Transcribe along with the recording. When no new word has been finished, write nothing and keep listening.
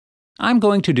I'm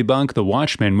going to debunk the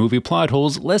Watchmen movie plot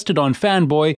holes listed on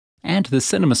Fanboy and the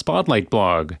Cinema Spotlight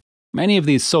blog. Many of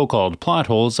these so-called plot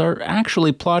holes are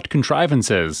actually plot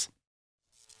contrivances.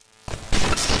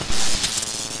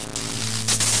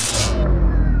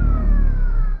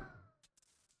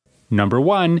 Number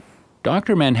 1.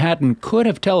 Dr. Manhattan could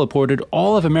have teleported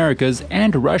all of America's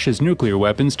and Russia's nuclear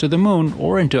weapons to the moon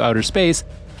or into outer space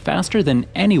faster than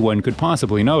anyone could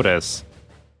possibly notice.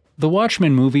 The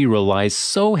Watchmen movie relies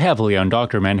so heavily on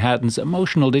Dr. Manhattan's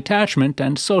emotional detachment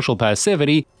and social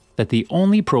passivity that the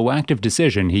only proactive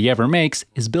decision he ever makes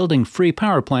is building free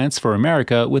power plants for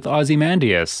America with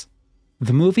Ozymandias.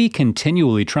 The movie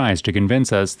continually tries to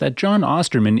convince us that John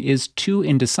Osterman is too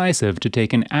indecisive to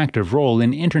take an active role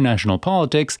in international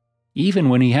politics, even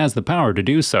when he has the power to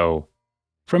do so.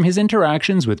 From his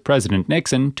interactions with President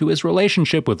Nixon to his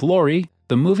relationship with Lori,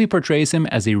 the movie portrays him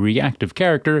as a reactive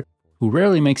character who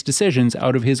rarely makes decisions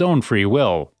out of his own free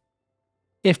will.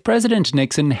 If President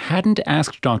Nixon hadn't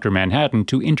asked Dr. Manhattan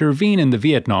to intervene in the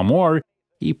Vietnam War,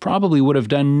 he probably would have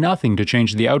done nothing to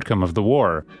change the outcome of the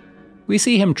war. We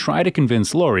see him try to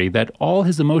convince Lori that all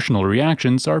his emotional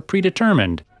reactions are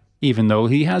predetermined, even though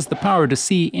he has the power to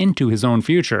see into his own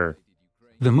future.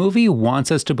 The movie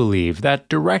wants us to believe that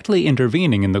directly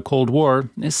intervening in the Cold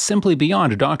War is simply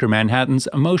beyond Dr. Manhattan's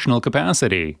emotional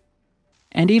capacity.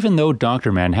 And even though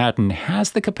Dr. Manhattan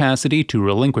has the capacity to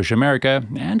relinquish America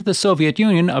and the Soviet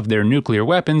Union of their nuclear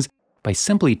weapons by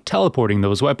simply teleporting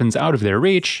those weapons out of their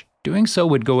reach, doing so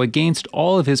would go against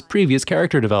all of his previous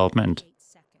character development.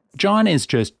 John is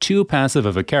just too passive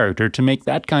of a character to make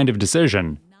that kind of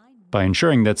decision. By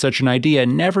ensuring that such an idea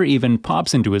never even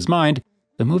pops into his mind,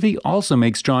 the movie also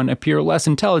makes John appear less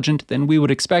intelligent than we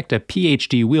would expect a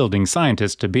PhD-wielding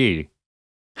scientist to be.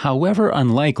 However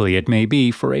unlikely it may be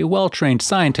for a well-trained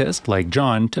scientist like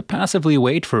John to passively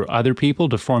wait for other people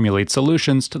to formulate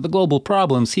solutions to the global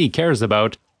problems he cares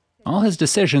about, all his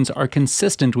decisions are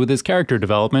consistent with his character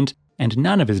development, and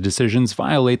none of his decisions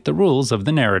violate the rules of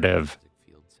the narrative.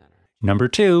 Number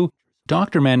 2.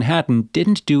 Dr. Manhattan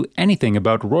didn't do anything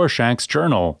about Rorschach's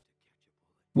journal.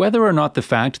 Whether or not the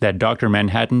fact that Dr.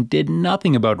 Manhattan did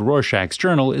nothing about Rorschach's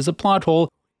journal is a plot hole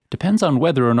depends on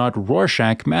whether or not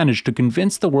Rorschach managed to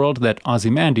convince the world that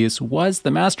Ozymandias was the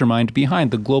mastermind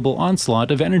behind the global onslaught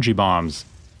of energy bombs.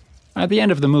 At the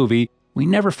end of the movie, we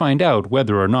never find out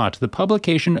whether or not the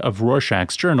publication of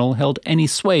Rorschach's journal held any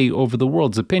sway over the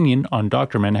world's opinion on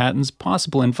Dr. Manhattan's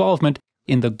possible involvement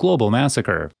in the global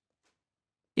massacre.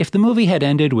 If the movie had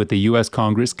ended with the US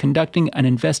Congress conducting an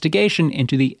investigation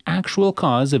into the actual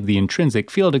cause of the intrinsic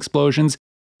field explosions,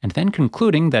 and then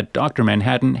concluding that Dr.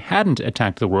 Manhattan hadn't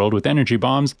attacked the world with energy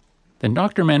bombs, then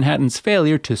Dr. Manhattan's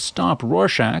failure to stop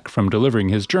Rorschach from delivering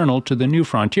his journal to the new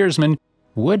frontiersmen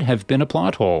would have been a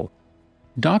plot hole.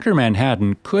 Dr.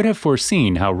 Manhattan could have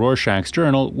foreseen how Rorschach's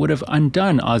journal would have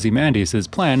undone Ozymandias'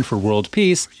 plan for world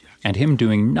peace, and him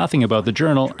doing nothing about the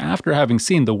journal after having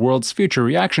seen the world's future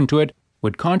reaction to it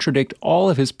would contradict all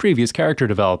of his previous character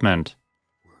development.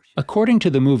 According to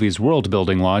the movie's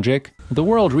world-building logic, the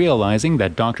world realizing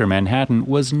that Dr. Manhattan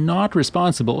was not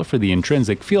responsible for the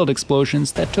intrinsic field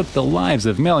explosions that took the lives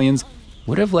of millions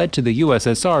would have led to the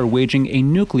USSR waging a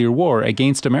nuclear war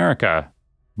against America.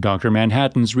 Dr.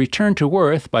 Manhattan's return to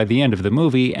Earth by the end of the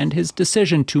movie and his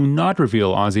decision to not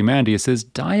reveal Ozymandias'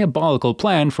 diabolical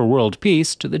plan for world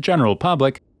peace to the general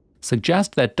public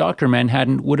suggest that Dr.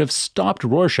 Manhattan would have stopped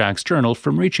Rorschach's journal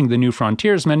from reaching the new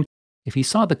frontiersmen if he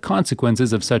saw the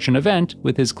consequences of such an event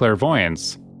with his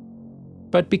clairvoyance.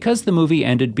 But because the movie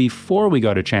ended before we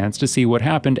got a chance to see what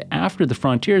happened after the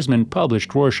frontiersmen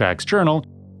published Rorschach's journal,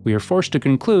 we are forced to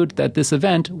conclude that this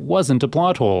event wasn't a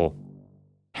plot hole.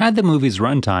 Had the movie's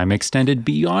runtime extended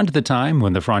beyond the time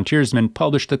when the frontiersmen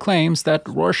published the claims that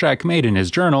Rorschach made in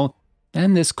his journal,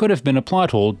 then this could have been a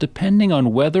plot hole depending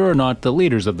on whether or not the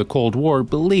leaders of the Cold War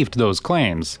believed those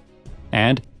claims.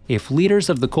 And if leaders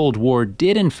of the Cold War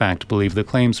did in fact believe the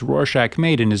claims Rorschach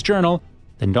made in his journal,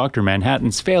 then Dr.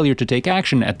 Manhattan's failure to take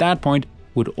action at that point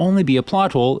would only be a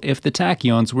plot hole if the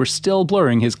tachyons were still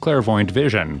blurring his clairvoyant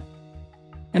vision.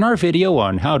 In our video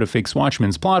on how to fix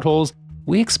Watchmen's plot holes,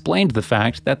 we explained the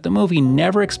fact that the movie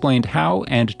never explained how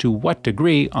and to what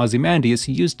degree Ozymandias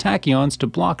used tachyons to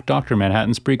block Dr.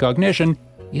 Manhattan's precognition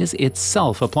is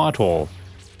itself a plot hole.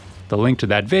 The link to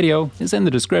that video is in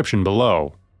the description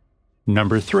below.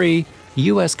 Number 3.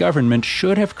 US government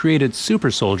should have created super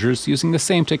soldiers using the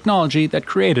same technology that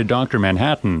created Dr.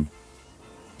 Manhattan.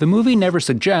 The movie never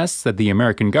suggests that the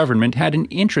American government had an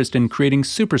interest in creating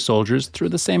super soldiers through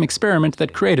the same experiment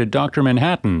that created Dr.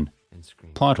 Manhattan.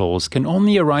 Plot holes can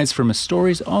only arise from a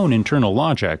story's own internal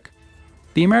logic.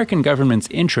 The American government's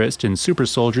interest in super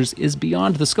soldiers is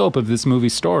beyond the scope of this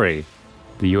movie's story.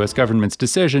 The US government's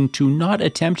decision to not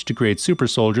attempt to create super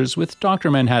soldiers with Dr.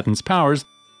 Manhattan's powers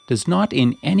does not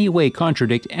in any way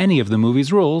contradict any of the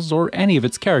movie's rules or any of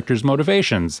its characters'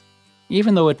 motivations,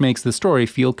 even though it makes the story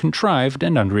feel contrived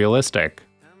and unrealistic.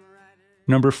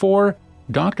 Number 4.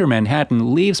 Dr.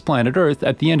 Manhattan leaves planet Earth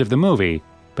at the end of the movie,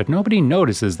 but nobody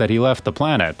notices that he left the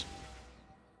planet.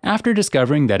 After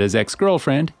discovering that his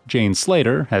ex-girlfriend, Jane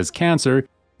Slater, has cancer,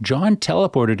 John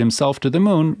teleported himself to the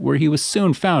moon, where he was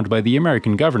soon found by the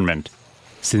American government.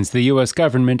 Since the US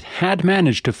government had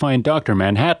managed to find Dr.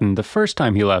 Manhattan the first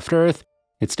time he left Earth,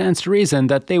 it stands to reason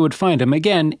that they would find him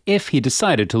again if he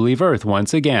decided to leave Earth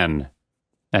once again.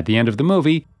 At the end of the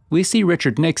movie, we see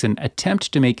Richard Nixon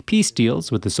attempt to make peace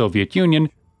deals with the Soviet Union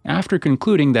after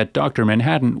concluding that Dr.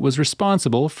 Manhattan was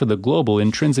responsible for the global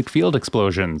intrinsic field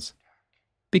explosions.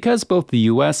 Because both the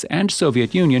US and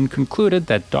Soviet Union concluded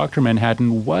that Dr.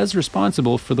 Manhattan was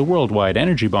responsible for the worldwide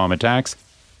energy bomb attacks,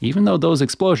 even though those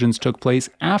explosions took place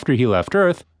after he left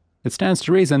Earth, it stands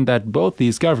to reason that both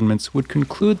these governments would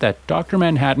conclude that Dr.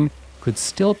 Manhattan could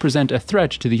still present a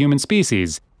threat to the human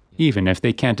species, even if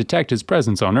they can't detect his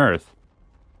presence on Earth.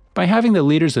 By having the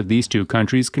leaders of these two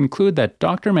countries conclude that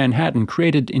Dr. Manhattan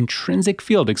created intrinsic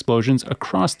field explosions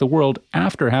across the world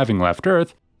after having left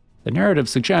Earth, the narrative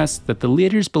suggests that the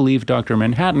leaders believe Dr.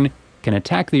 Manhattan can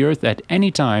attack the Earth at any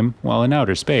time while in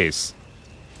outer space.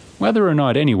 Whether or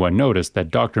not anyone noticed that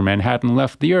Dr. Manhattan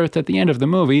left the Earth at the end of the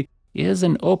movie is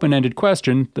an open-ended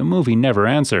question the movie never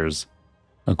answers.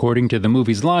 According to the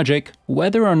movie's logic,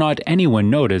 whether or not anyone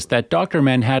noticed that Dr.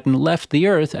 Manhattan left the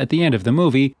Earth at the end of the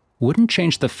movie wouldn't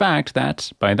change the fact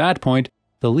that, by that point,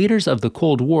 the leaders of the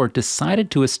Cold War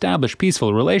decided to establish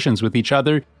peaceful relations with each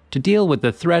other to deal with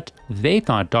the threat they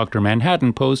thought Dr.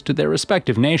 Manhattan posed to their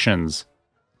respective nations.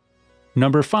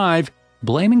 Number 5.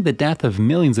 Blaming the death of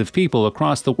millions of people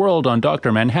across the world on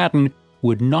Dr. Manhattan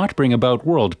would not bring about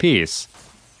world peace.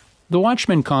 The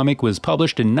Watchmen comic was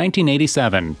published in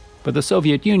 1987, but the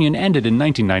Soviet Union ended in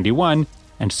 1991,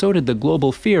 and so did the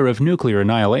global fear of nuclear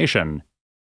annihilation.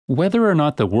 Whether or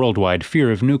not the worldwide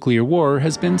fear of nuclear war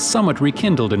has been somewhat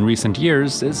rekindled in recent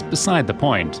years is beside the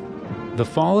point. The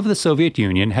fall of the Soviet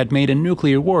Union had made a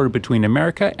nuclear war between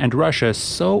America and Russia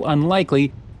so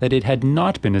unlikely that it had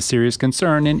not been a serious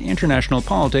concern in international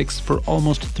politics for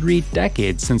almost 3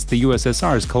 decades since the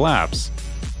USSR's collapse.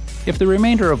 If the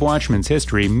remainder of Watchmen's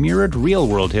history mirrored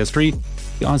real-world history,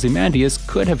 the Ozymandias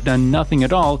could have done nothing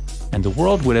at all, and the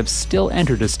world would have still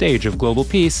entered a stage of global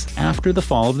peace after the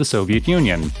fall of the Soviet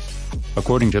Union.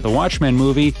 According to the Watchmen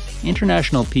movie,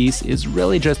 international peace is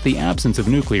really just the absence of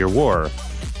nuclear war.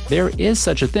 There is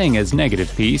such a thing as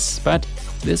negative peace, but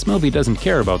this movie doesn't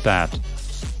care about that.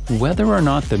 Whether or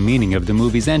not the meaning of the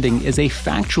movie's ending is a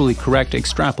factually correct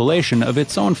extrapolation of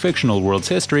its own fictional world's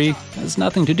history has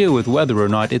nothing to do with whether or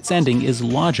not its ending is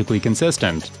logically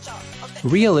consistent.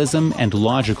 Realism and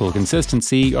logical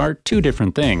consistency are two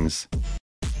different things.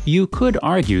 You could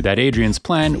argue that Adrian's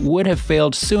plan would have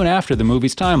failed soon after the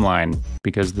movie's timeline,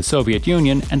 because the Soviet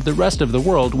Union and the rest of the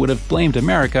world would have blamed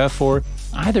America for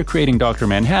either creating Dr.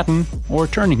 Manhattan or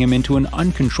turning him into an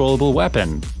uncontrollable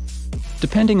weapon.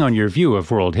 Depending on your view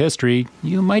of world history,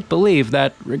 you might believe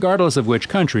that, regardless of which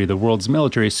country the world's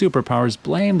military superpowers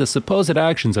blame the supposed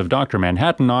actions of Dr.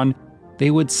 Manhattan on,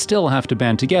 they would still have to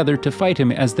band together to fight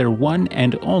him as their one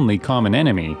and only common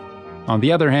enemy. On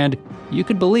the other hand, you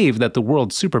could believe that the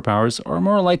world's superpowers are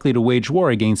more likely to wage war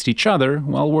against each other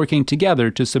while working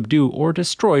together to subdue or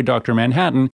destroy Dr.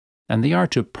 Manhattan than they are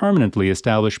to permanently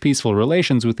establish peaceful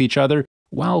relations with each other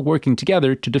while working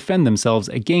together to defend themselves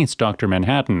against Dr.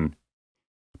 Manhattan.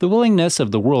 The willingness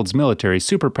of the world's military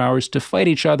superpowers to fight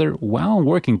each other while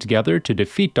working together to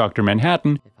defeat Dr.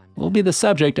 Manhattan will be the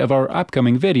subject of our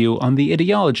upcoming video on the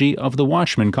ideology of the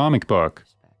Watchmen comic book.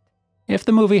 If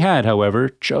the movie had, however,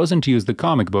 chosen to use the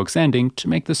comic book's ending to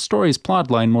make the story's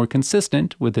plotline more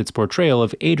consistent with its portrayal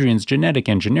of Adrian's genetic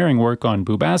engineering work on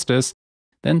Bubastis,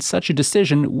 then such a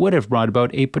decision would have brought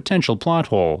about a potential plot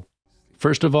hole.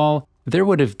 First of all, there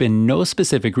would have been no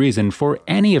specific reason for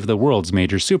any of the world's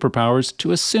major superpowers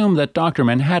to assume that Dr.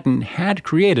 Manhattan had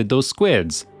created those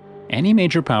squids. Any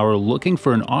major power looking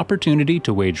for an opportunity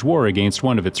to wage war against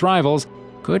one of its rivals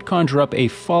could conjure up a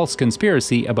false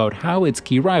conspiracy about how its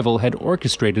key rival had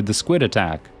orchestrated the squid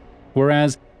attack.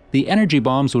 Whereas, the energy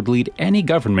bombs would lead any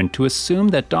government to assume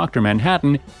that Dr.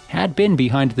 Manhattan had been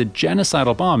behind the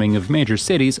genocidal bombing of major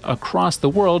cities across the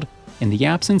world in the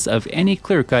absence of any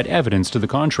clear-cut evidence to the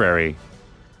contrary.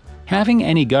 Having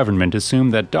any government assume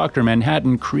that Dr.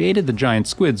 Manhattan created the giant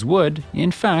squids would,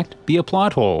 in fact, be a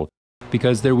plot hole.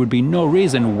 because there would be no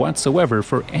reason whatsoever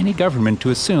for any government to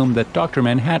assume that Dr.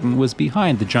 Manhattan was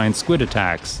behind the giant squid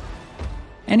attacks.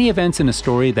 Any events in a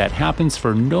story that happens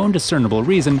for no discernible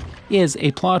reason is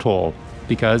a plot hole,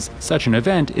 because such an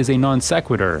event is a non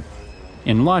sequitur.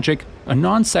 In logic, a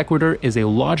non sequitur is a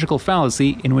logical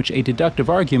fallacy in which a deductive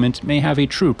argument may have a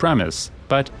true premise,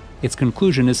 but its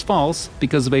conclusion is false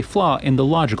because of a flaw in the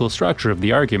logical structure of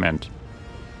the argument.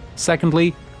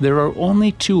 Secondly, there are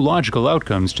only two logical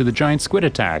outcomes to the giant squid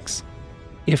attacks.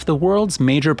 If the world's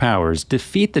major powers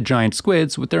defeat the giant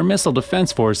squids with their missile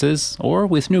defense forces or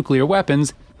with nuclear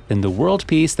weapons, then the world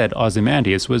peace that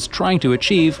Ozymandias was trying to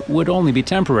achieve would only be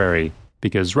temporary,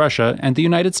 because Russia and the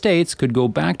United States could go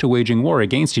back to waging war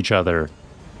against each other.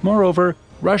 Moreover,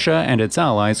 Russia and its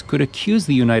allies could accuse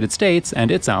the United States and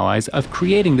its allies of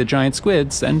creating the giant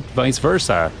squids and vice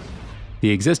versa. The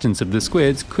existence of the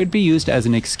squids could be used as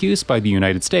an excuse by the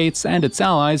United States and its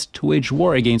allies to wage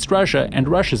war against Russia and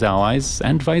Russia's allies,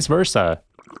 and vice versa.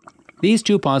 These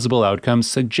two possible outcomes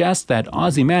suggest that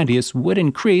Ozymandias would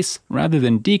increase rather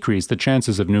than decrease the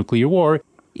chances of nuclear war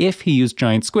if he used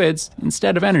giant squids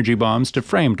instead of energy bombs to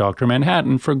frame Dr.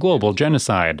 Manhattan for global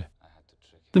genocide.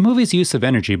 The movie's use of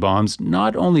energy bombs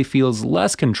not only feels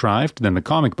less contrived than the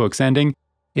comic book's ending,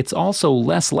 it's also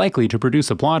less likely to produce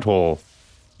a plot hole.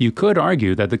 You could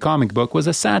argue that the comic book was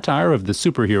a satire of the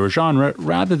superhero genre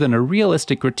rather than a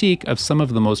realistic critique of some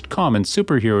of the most common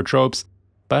superhero tropes,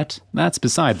 but that's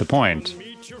beside the point.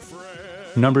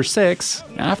 Number 6.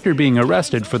 After being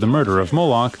arrested for the murder of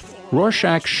Moloch,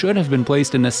 Rorschach should have been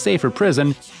placed in a safer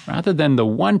prison rather than the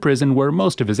one prison where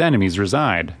most of his enemies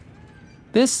reside.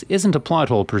 This isn't a plot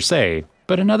hole per se,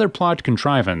 but another plot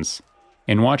contrivance.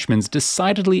 In Watchmen's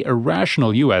decidedly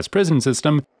irrational US prison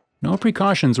system, no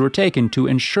precautions were taken to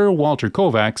ensure Walter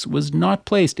Kovacs was not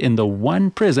placed in the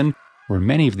one prison where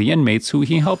many of the inmates who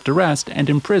he helped arrest and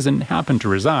imprison happened to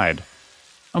reside.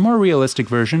 A more realistic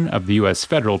version of the US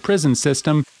federal prison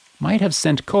system might have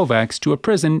sent Kovacs to a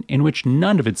prison in which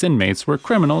none of its inmates were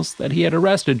criminals that he had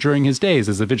arrested during his days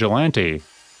as a vigilante.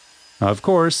 Of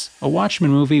course, a Watchmen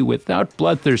movie without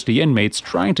bloodthirsty inmates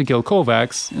trying to kill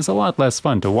Kovacs is a lot less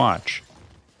fun to watch.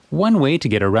 One way to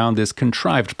get around this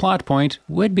contrived plot point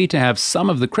would be to have some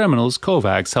of the criminals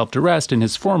Kovacs helped arrest in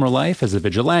his former life as a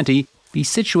vigilante be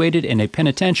situated in a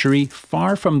penitentiary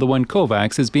far from the one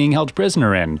Kovacs is being held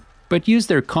prisoner in, but use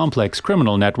their complex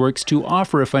criminal networks to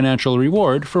offer a financial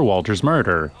reward for Walter's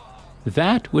murder.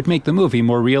 That would make the movie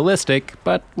more realistic,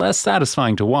 but less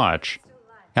satisfying to watch.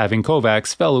 Having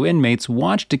Kovacs' fellow inmates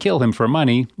want to kill him for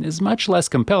money is much less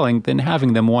compelling than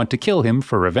having them want to kill him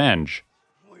for revenge.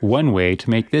 One way to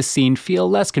make this scene feel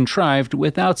less contrived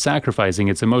without sacrificing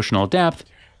its emotional depth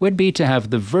would be to have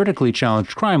the vertically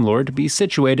challenged crime lord be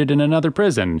situated in another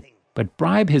prison, but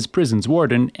bribe his prison's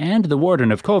warden and the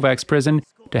warden of Kovacs' prison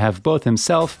to have both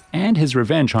himself and his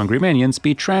revenge-hungry minions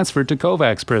be transferred to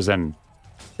Kovacs' prison.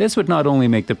 This would not only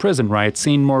make the prison riot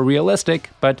scene more realistic,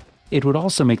 but it would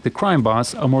also make the crime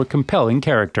boss a more compelling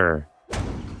character.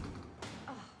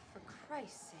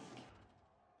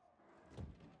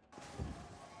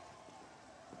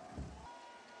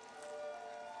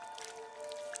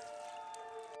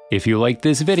 If you liked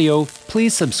this video,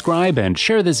 please subscribe and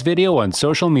share this video on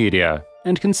social media,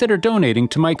 and consider donating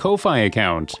to my Ko-Fi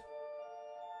account.